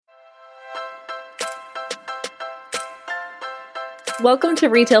Welcome to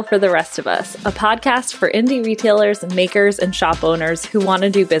Retail for the Rest of Us, a podcast for indie retailers, makers, and shop owners who want to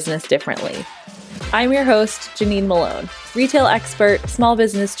do business differently. I'm your host, Janine Malone, retail expert, small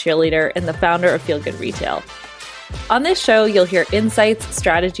business cheerleader, and the founder of Feel Good Retail. On this show, you'll hear insights,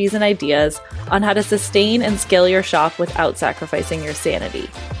 strategies, and ideas on how to sustain and scale your shop without sacrificing your sanity.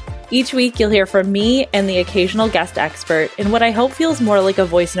 Each week, you'll hear from me and the occasional guest expert in what I hope feels more like a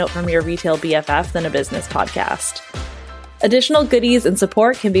voice note from your retail BFF than a business podcast. Additional goodies and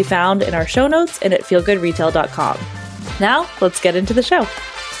support can be found in our show notes and at feelgoodretail.com. Now, let's get into the show.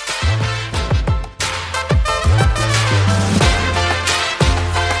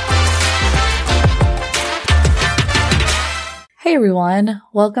 Hey everyone,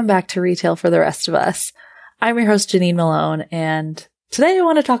 welcome back to Retail for the Rest of Us. I'm your host, Janine Malone, and today I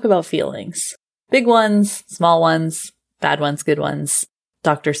want to talk about feelings. Big ones, small ones, bad ones, good ones,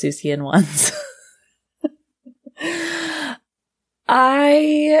 Dr. Seussian ones.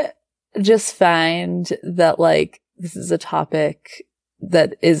 I just find that this is a topic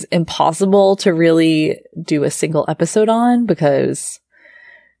that is impossible to really do a single episode on because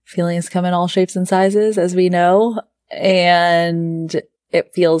feelings come in all shapes and sizes, as we know. And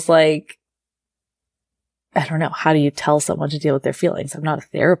it feels like, I don't know, how do you tell someone to deal with their feelings? I'm not a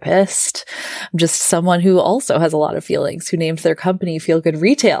therapist. I'm just someone who also has a lot of feelings, who named their company Feel Good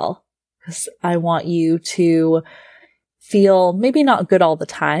Retail. Because I want you to feel maybe not good all the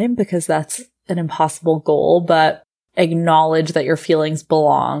time, because that's an impossible goal, but acknowledge that your feelings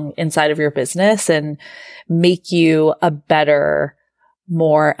belong inside of your business and make you a better,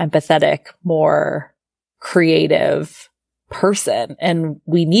 more empathetic, more creative person. And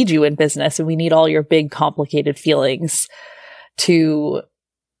we need you in business, and we need all your big, complicated feelings to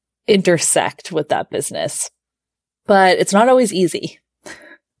intersect with that business. But it's not always easy.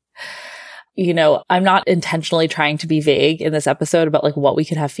 You know, I'm not intentionally trying to be vague in this episode about what we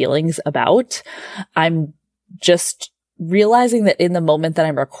could have feelings about. I'm just realizing that in the moment that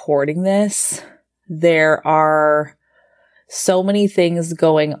I'm recording this, there are so many things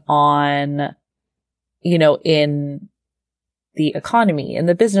going on, in the economy, in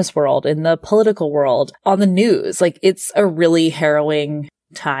the business world, in the political world, on the news. It's a really harrowing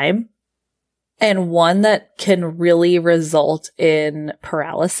time, and one that can really result in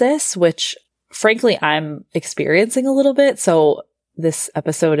paralysis, which frankly I'm experiencing a little bit. So this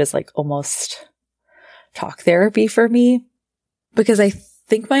episode is almost talk therapy for me, because I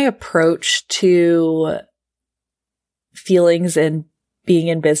think my approach to feelings and being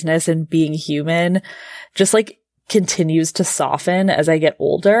in business and being human just continues to soften as I get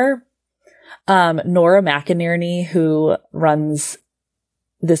older. Nora McInerney, who runs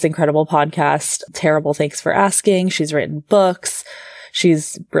this incredible podcast, Terrible Thanks for Asking. She's written books.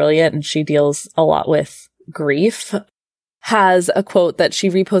 She's brilliant, and she deals a lot with grief. Has a quote that she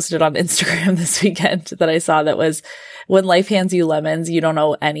reposted on Instagram this weekend that I saw that was, "When life hands you lemons, you don't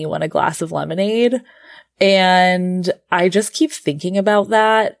owe anyone a glass of lemonade." And I just keep thinking about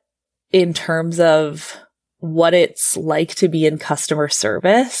that in terms of what it's like to be in customer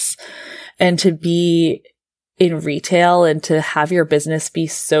service and to be in retail and to have your business be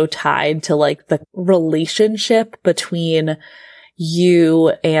so tied to the relationship between you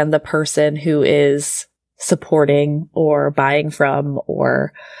and the person who is supporting or buying from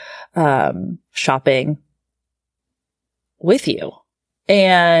or shopping with you.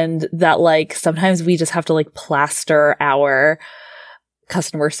 And that sometimes we just have to plaster our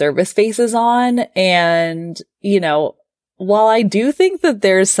customer service faces on. And, while I do think that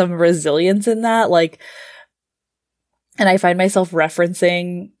there's some resilience in that, and I find myself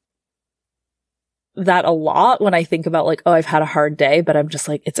referencing that a lot when I think about oh, I've had a hard day, but I'm just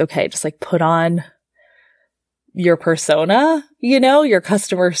it's okay. Just put on your persona, your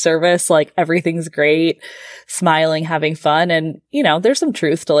customer service, everything's great, smiling, having fun. And, there's some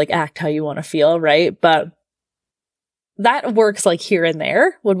truth to act how you want to feel, right? But that works here and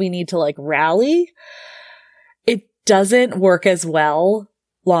there when we need to rally. It doesn't work as well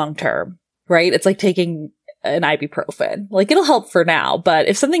long term, right? It's taking an ibuprofen. It'll help for now, but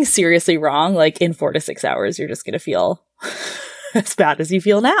if something's seriously wrong, in 4 to 6 hours, you're just going to feel as bad as you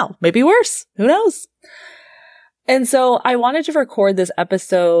feel now. Maybe worse. Who knows? And so I wanted to record this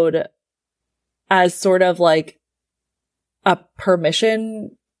episode as sort of a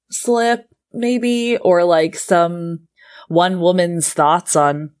permission slip, maybe, or some one woman's thoughts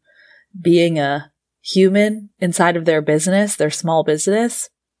on being a human inside of their business, their small business.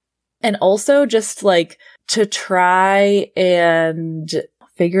 And also just to try and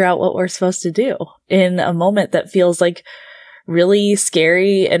figure out what we're supposed to do in a moment that feels really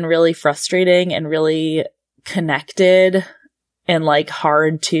scary and really frustrating and really connected and like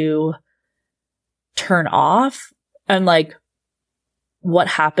hard to turn off. And like what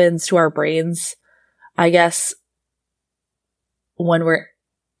happens to our brains, I guess, when we're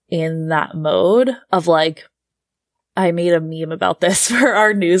in that mode of like, I made a meme about this for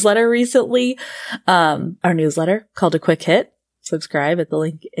our newsletter recently. Our newsletter called A Quick Hit. Subscribe at the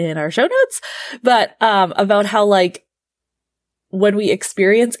link in our show notes. But about how like when we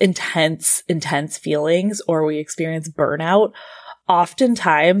experience intense feelings or we experience burnout,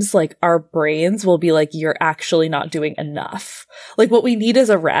 oftentimes like our brains will be like, you're actually not doing enough. Like what we need is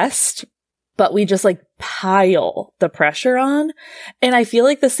a rest, but we just like pile the pressure on. And I feel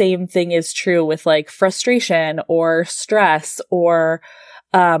like the same thing is true with like frustration or stress or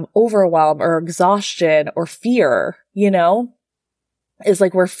overwhelm or exhaustion or fear, you know, is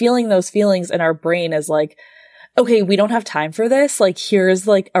like we're feeling those feelings and our brain is like, okay, we don't have time for this. Like, here's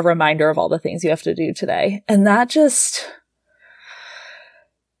like a reminder of all the things you have to do today. And that just,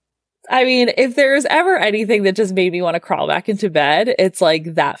 I mean, if there's ever anything that just made me want to crawl back into bed, it's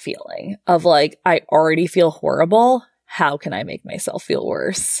like that feeling of like, I already feel horrible. How can I make myself feel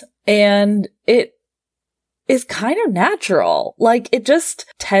worse? And it is kind of natural. Like it just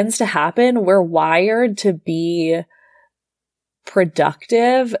tends to happen. We're wired to be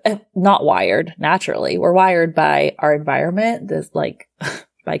productive, not wired naturally. We're wired by our environment, this like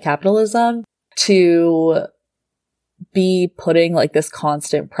by capitalism, to be putting like this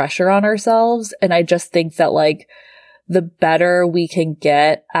constant pressure on ourselves. And I just think that like the better we can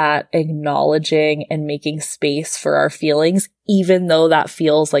get at acknowledging and making space for our feelings, even though that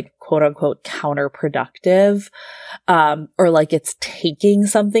feels like quote unquote counterproductive, or like it's taking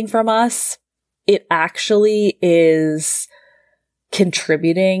something from us, it actually is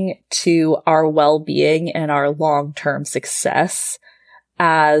contributing to our well-being and our long-term success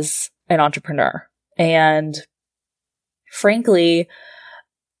as an entrepreneur. And frankly,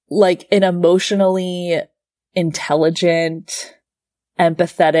 like an emotionally intelligent,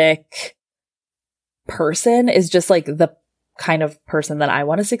 empathetic person is just like the kind of person that I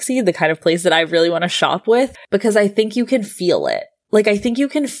want to succeed, the kind of place that I really want to shop with, because I think you can feel it. Like, I think you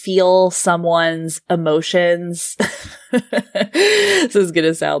can feel someone's emotions. This is going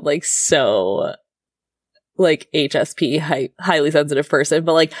to sound like so like HSP, highly sensitive person,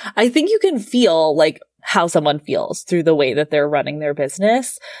 but like, I think you can feel like how someone feels through the way that they're running their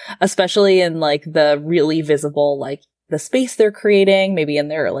business, especially in like the really visible, like the space they're creating, maybe in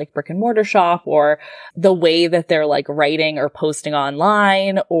their like brick and mortar shop, or the way that they're like writing or posting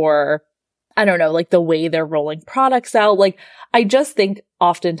online, or I don't know, like the way they're rolling products out. Like, I just think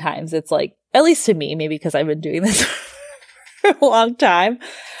oftentimes it's like, at least to me, maybe because I've been doing this for a long time,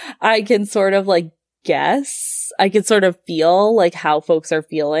 I can sort of like guess, I can sort of feel like how folks are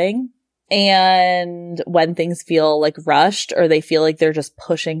feeling. And when things feel like rushed or they feel like they're just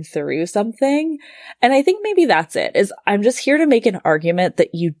pushing through something. And I think maybe that's it, is I'm just here to make an argument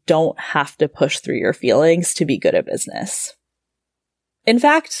that you don't have to push through your feelings to be good at business. In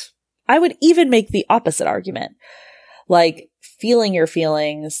fact, I would even make the opposite argument. Like, feeling your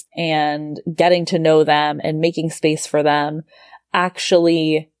feelings and getting to know them and making space for them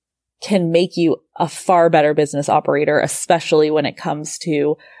actually can make you a far better business operator, especially when it comes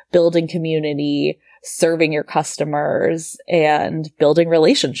to building community, serving your customers, and building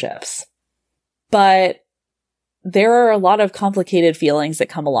relationships. But there are a lot of complicated feelings that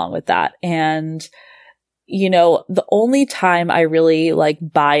come along with that. And, you know, the only time I really like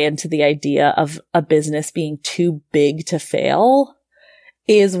buy into the idea of a business being too big to fail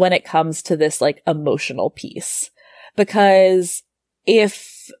is when it comes to this like emotional piece. Because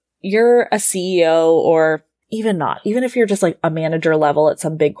if you're a CEO, or even not, even if you're just like a manager level at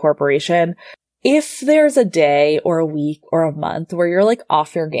some big corporation, if there's a day or a week or a month where you're like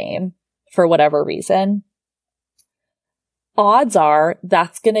off your game for whatever reason, odds are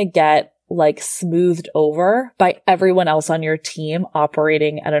that's going to get like smoothed over by everyone else on your team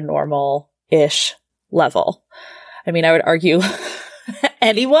operating at a normal-ish level. I mean, I would argue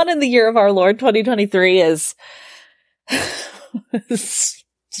anyone in the year of our Lord 2023 is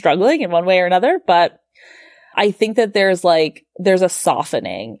struggling in one way or another, but I think that there's a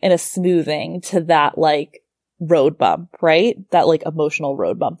softening and a smoothing to that like road bump, right? That like emotional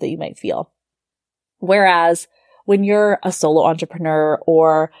road bump that you might feel. Whereas when you're a solo entrepreneur,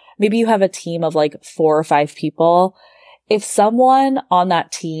 or maybe you have a team of like 4 or 5 people, if someone on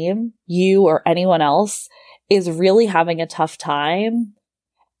that team, you or anyone else, is really having a tough time,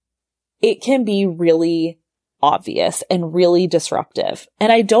 it can be really obvious and really disruptive.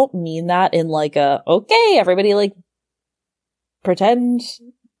 And I don't mean that in like a, okay, everybody like pretend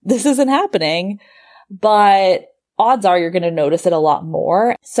this isn't happening. But odds are you're going to notice it a lot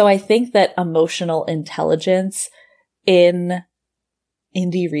more. So I think that emotional intelligence in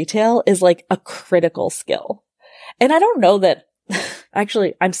indie retail is like a critical skill. And I don't know that,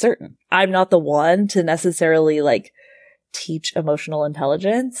 actually, I'm certain I'm not the one to necessarily like teach emotional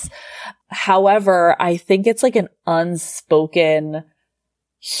intelligence. However, I think it's like an unspoken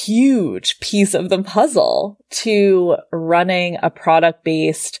huge piece of the puzzle to running a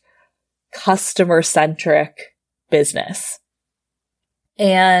product-based, customer-centric business.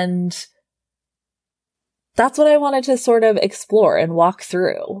 And that's what I wanted to sort of explore and walk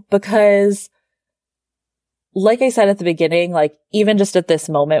through, because like I said at the beginning, like even just at this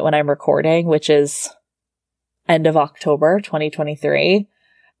moment when I'm recording, which is end of October 2023,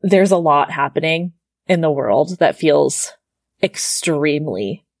 there's a lot happening in the world that feels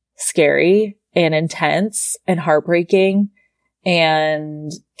extremely scary and intense and heartbreaking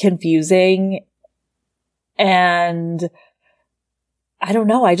and confusing. And I don't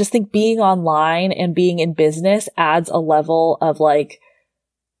know. I just think being online and being in business adds a level of like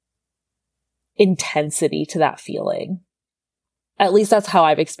intensity to that feeling. At least that's how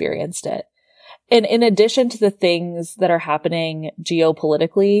I've experienced it. And in addition to the things that are happening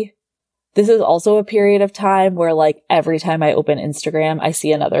geopolitically, this is also a period of time where like every time I open Instagram, I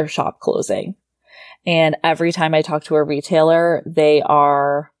see another shop closing. And every time I talk to a retailer, they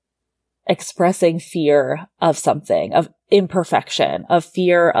are expressing fear of something, of imperfection, of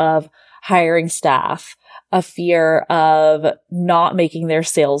fear of hiring staff, a fear of not making their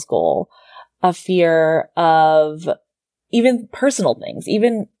sales goal, a fear of even personal things,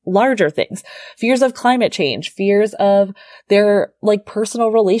 even larger things, fears of climate change, fears of their like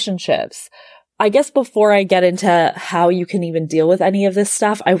personal relationships. I guess before I get into how you can even deal with any of this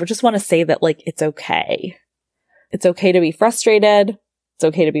stuff, I would just want to say that like, it's okay. It's okay to be frustrated. It's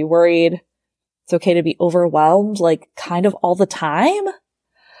okay to be worried. It's okay to be overwhelmed, like kind of all the time,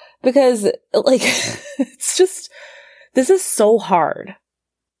 because like, it's just, this is so hard.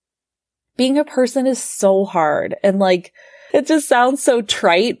 Being a person is so hard. And like, it just sounds so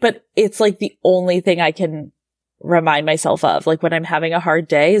trite, but it's like the only thing I can remind myself of. Like when I'm having a hard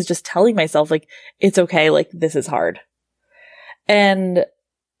day is just telling myself like, it's okay. Like this is hard. And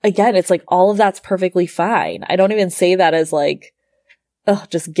again, it's like all of that's perfectly fine. I don't even say that as like, oh,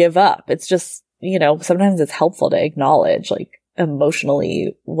 just give up. It's just, you know, sometimes it's helpful to acknowledge like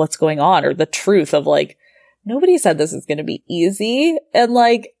emotionally what's going on, or the truth of like, nobody said this is going to be easy. And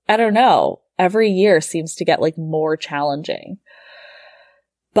like, I don't know, every year seems to get like more challenging.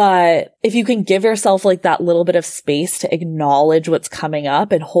 But if you can give yourself like that little bit of space to acknowledge what's coming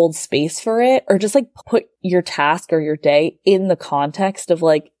up and hold space for it, or just like put your task or your day in the context of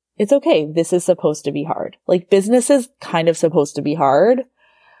like, it's okay, this is supposed to be hard. Like business is kind of supposed to be hard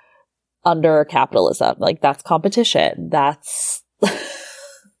under capitalism. Like that's competition. That's,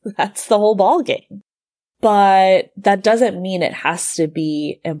 that's the whole ball game. But that doesn't mean it has to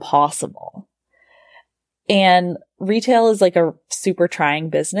be impossible. And retail is like a super trying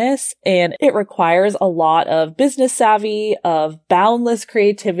business, and it requires a lot of business savvy, of boundless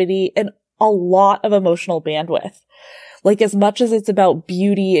creativity, and a lot of emotional bandwidth. Like as much as it's about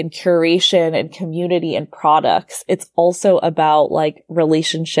beauty and curation and community and products, it's also about like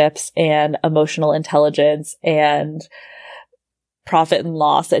relationships and emotional intelligence and profit and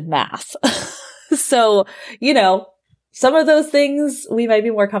loss and math. So, you know, some of those things we might be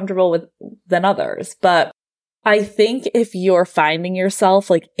more comfortable with than others. But I think if you're finding yourself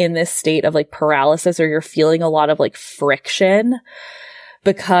like in this state of like paralysis, or you're feeling a lot of like friction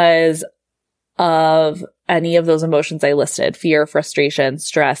because of any of those emotions I listed, fear, frustration,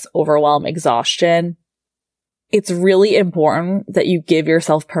 stress, overwhelm, exhaustion, it's really important that you give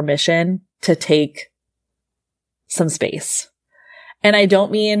yourself permission to take some space. And I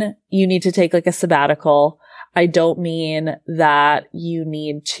don't mean you need to take like a sabbatical. I don't mean that you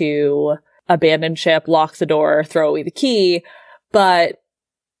need to abandon ship, lock the door, throw away the key, but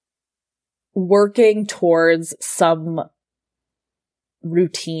working towards some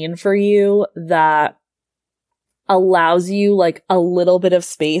routine for you that allows you like a little bit of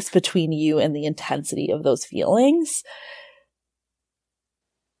space between you and the intensity of those feelings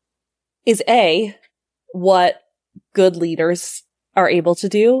is what good leaders are able to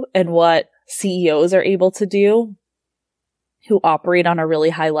do, and what CEOs are able to do who operate on a really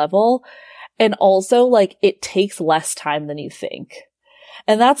high level. And also like it takes less time than you think.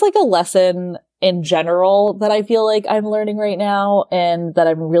 And that's like a lesson in general that I feel like I'm learning right now, and that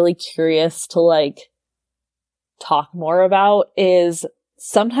I'm really curious to like talk more about, is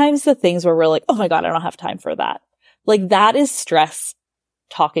sometimes the things where we're like, oh my God, I don't have time for that. Like that is stress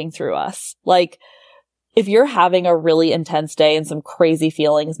talking through us. Like if you're having a really intense day and some crazy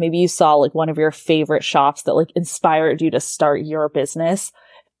feelings, maybe you saw like one of your favorite shops that like inspired you to start your business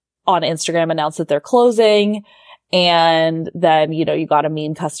on Instagram announce that they're closing. And then, you know, you got a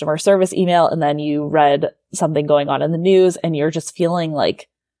mean customer service email, and then you read something going on in the news, and you're just feeling like,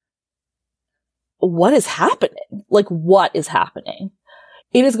 what is happening? Like, what is happening?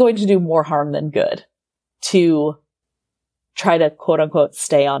 It is going to do more harm than good to try to quote unquote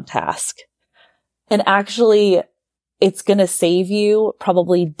stay on task. And actually, it's going to save you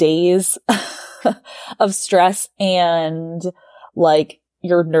probably days of stress and like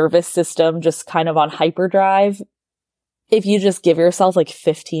your nervous system just kind of on hyperdrive. If you just give yourself like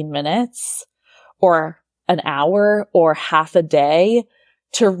 15 minutes or an hour or half a day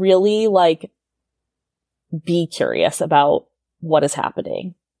to really like be curious about what is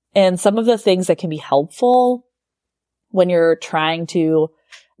happening. And some of the things that can be helpful when you're trying to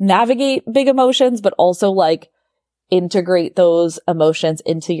navigate big emotions, but also like integrate those emotions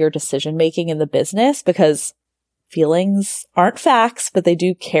into your decision making in the business, because feelings aren't facts, but they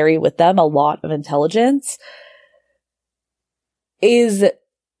do carry with them a lot of intelligence, is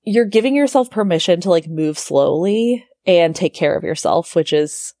you're giving yourself permission to like move slowly and take care of yourself, which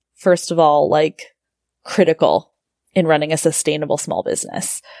is first of all, like critical in running a sustainable small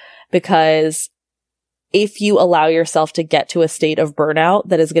business. Because if you allow yourself to get to a state of burnout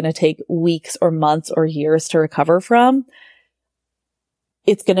that is going to take weeks or months or years to recover from,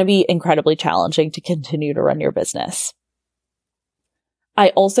 it's going to be incredibly challenging to continue to run your business. I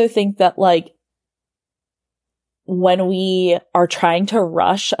also think that like when we are trying to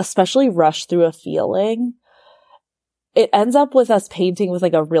rush, especially rush through a feeling, it ends up with us painting with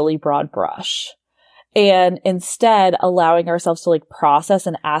like a really broad brush. And instead allowing ourselves to like process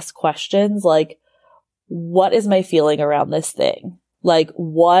and ask questions like, what is my feeling around this thing? Like,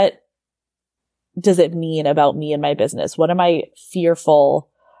 what does it mean about me and my business? What am I fearful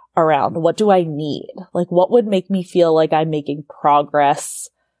around? What do I need? Like, what would make me feel like I'm making progress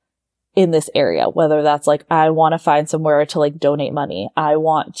in this area? Whether that's like, I want to find somewhere to like donate money. I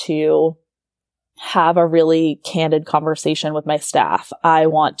want to have a really candid conversation with my staff. I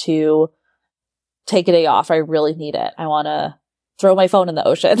want to take a day off. I really need it. I want to throw my phone in the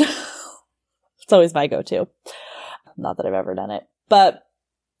ocean. It's always my go-to. Not that I've ever done it, but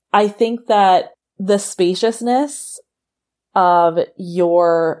I think that the spaciousness of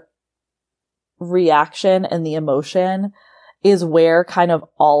your reaction and the emotion is where kind of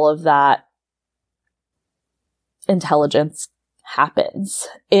all of that intelligence happens.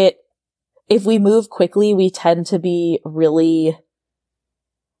 If we move quickly, we tend to be really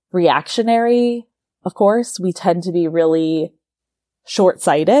reactionary. Of course, we tend to be really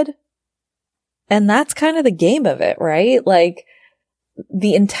short-sighted. And that's kind of the game of it, right? Like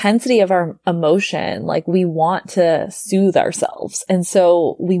the intensity of our emotion, like we want to soothe ourselves. And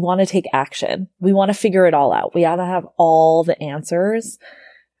so we want to take action. We want to figure it all out. We ought to have all the answers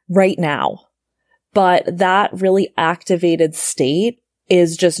right now. But that really activated state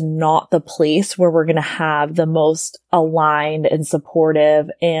is just not the place where we're going to have the most aligned and supportive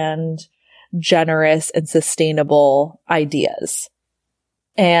and generous and sustainable ideas.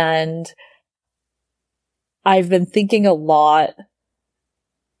 And I've been thinking a lot,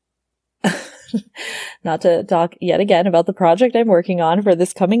 not to talk yet again about the project I'm working on for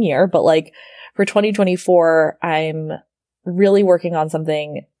this coming year, but like for 2024, I'm really working on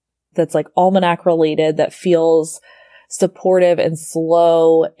something that's like almanac related that feels supportive and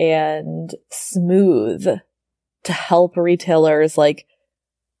slow and smooth to help retailers like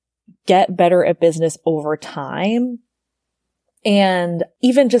get better at business over time. And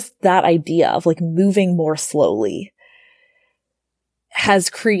even just that idea of like moving more slowly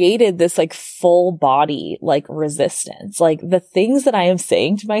has created this like full body like resistance. Like the things that I am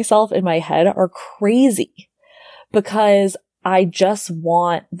saying to myself in my head are crazy because I just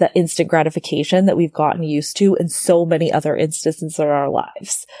want the instant gratification that we've gotten used to in so many other instances in our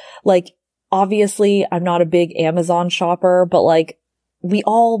lives. Like obviously I'm not a big Amazon shopper, but like we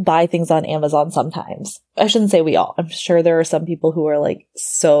all buy things on Amazon sometimes. I shouldn't say we all. I'm sure there are some people who are like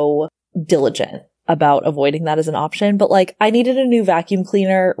so diligent about avoiding that as an option. But like I needed a new vacuum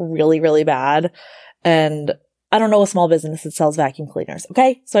cleaner really, really bad. And I don't know a small business that sells vacuum cleaners.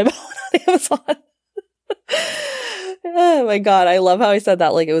 Okay. So I bought it on Amazon. Oh my God. I love how I said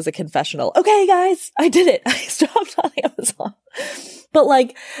that like it was a confessional. Okay, guys, I did it. I stopped on Amazon. But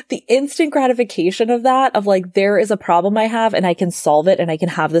like the instant gratification of that, of like, there is a problem I have and I can solve it and I can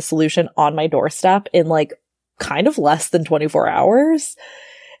have the solution on my doorstep in like kind of less than 24 hours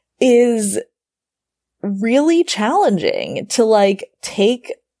is really challenging to like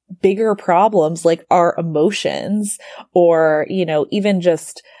take bigger problems like our emotions or, even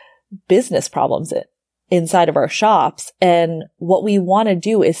just business problems inside of our shops. And what we want to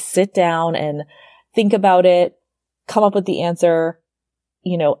do is sit down and think about it, come up with the answer,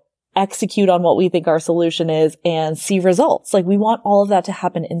 execute on what we think our solution is and see results. Like we want all of that to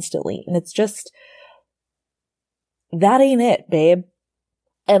happen instantly. And it's just, that ain't it, babe.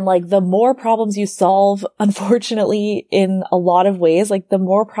 And like the more problems you solve, unfortunately, in a lot of ways, like the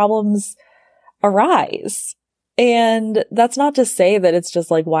more problems arise. And that's not to say that it's just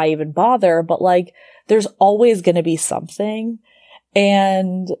like, why even bother? But like, there's always going to be something.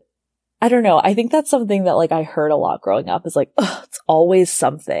 And I don't know. I think that's something that like I heard a lot growing up is like, oh, it's always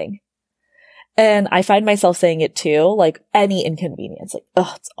something. And I find myself saying it too, like any inconvenience, like,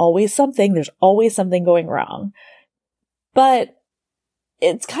 oh, it's always something. There's always something going wrong. But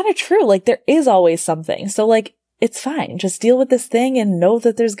it's kind of true. Like there is always something. So like, it's fine. Just deal with this thing and know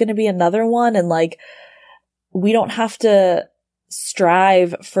that there's going to be another one. And like, we don't have to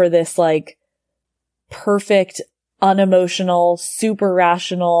strive for this like perfect, unemotional, super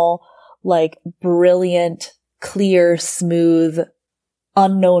rational, like brilliant, clear, smooth,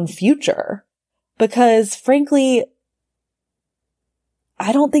 unknown future. Because frankly,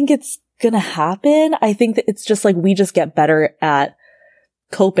 I don't think it's going to happen. I think that it's just like we just get better at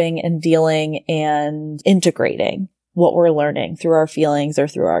coping and dealing and integrating what we're learning through our feelings or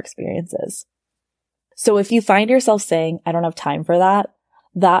through our experiences. So if you find yourself saying, I don't have time for that,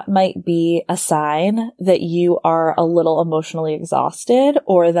 that might be a sign that you are a little emotionally exhausted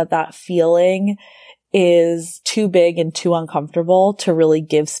or that feeling is too big and too uncomfortable to really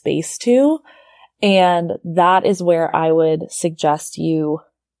give space to. And that is where I would suggest you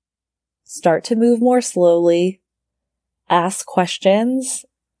start to move more slowly, ask questions,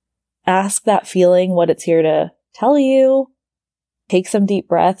 ask that feeling what it's here to tell you, take some deep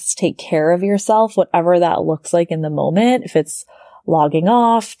breaths, take care of yourself, whatever that looks like in the moment. If it's logging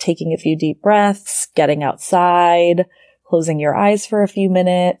off, taking a few deep breaths, getting outside, closing your eyes for a few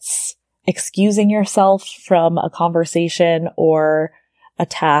minutes, excusing yourself from a conversation or a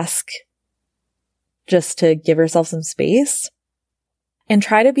task just to give yourself some space. And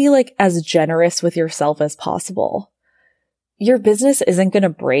try to be like as generous with yourself as possible. Your business isn't going to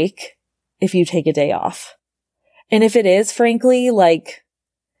break if you take a day off. And if it is, frankly, like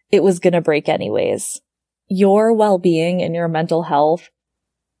it was going to break anyways. Your well-being and your mental health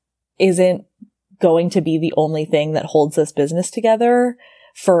isn't going to be the only thing that holds this business together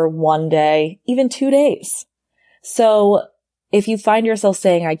for one day, even 2 days. So if you find yourself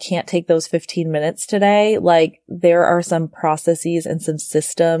saying, I can't take those 15 minutes today, like there are some processes and some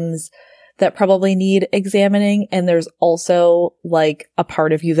systems that probably need examining. And there's also like a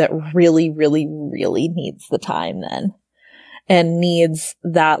part of you that really, really, really needs the time then and needs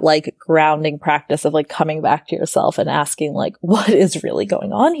that like grounding practice of like coming back to yourself and asking like, what is really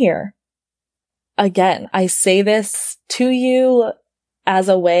going on here? Again, I say this to you as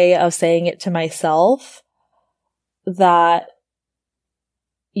a way of saying it to myself that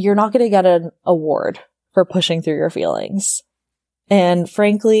you're not going to get an award for pushing through your feelings. And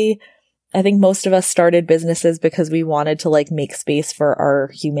frankly, I think most of us started businesses because we wanted to like make space for our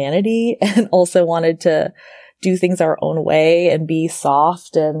humanity and also wanted to do things our own way and be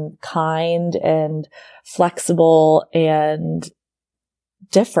soft and kind and flexible and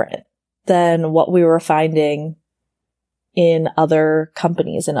different than what we were finding in other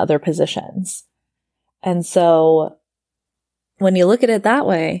companies and other positions. And so when you look at it that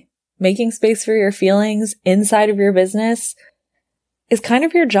way, making space for your feelings inside of your business is kind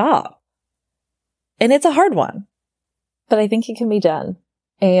of your job. And it's a hard one, but I think it can be done.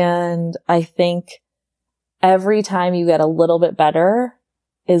 And I think every time you get a little bit better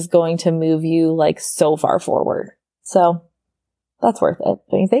is going to move you like so far forward. So that's worth it,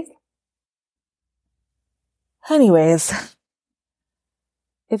 don't you think? Anyways,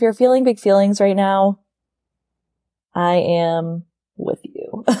 if you're feeling big feelings right now, I am with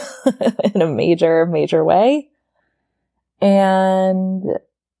you in a major, major way. And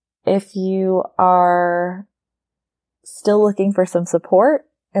if you are still looking for some support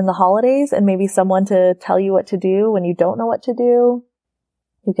in the holidays and maybe someone to tell you what to do when you don't know what to do,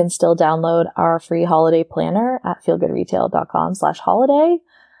 you can still download our free holiday planner at feelgoodretail.com/holiday.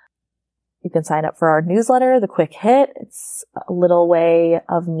 You can sign up for our newsletter, The Quick Hit. It's a little way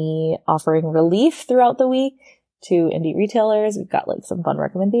of me offering relief throughout the week to indie retailers. We've got like some fun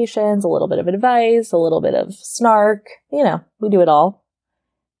recommendations, a little bit of advice, a little bit of snark. You know, we do it all.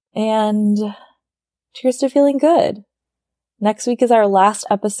 And cheers to feeling good. Next week is our last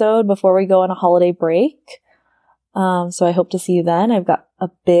episode before we go on a holiday break. So I hope to see you then. I've got a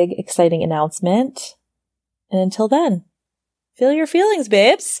big, exciting announcement. And until then, feel your feelings,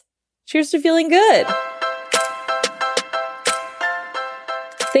 babes. Cheers to feeling good.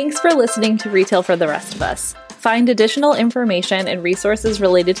 Thanks for listening to Retail for the Rest of Us. Find additional information and resources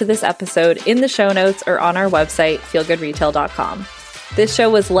related to this episode in the show notes or on our website, feelgoodretail.com. This show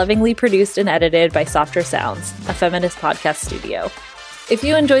was lovingly produced and edited by Softer Sounds, a feminist podcast studio. If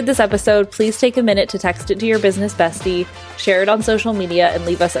you enjoyed this episode, please take a minute to text it to your business bestie, share it on social media, and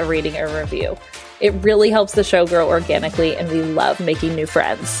leave us a rating or review. It really helps the show grow organically, and we love making new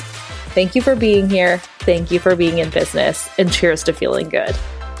friends. Thank you for being here. Thank you for being in business, and cheers to feeling good.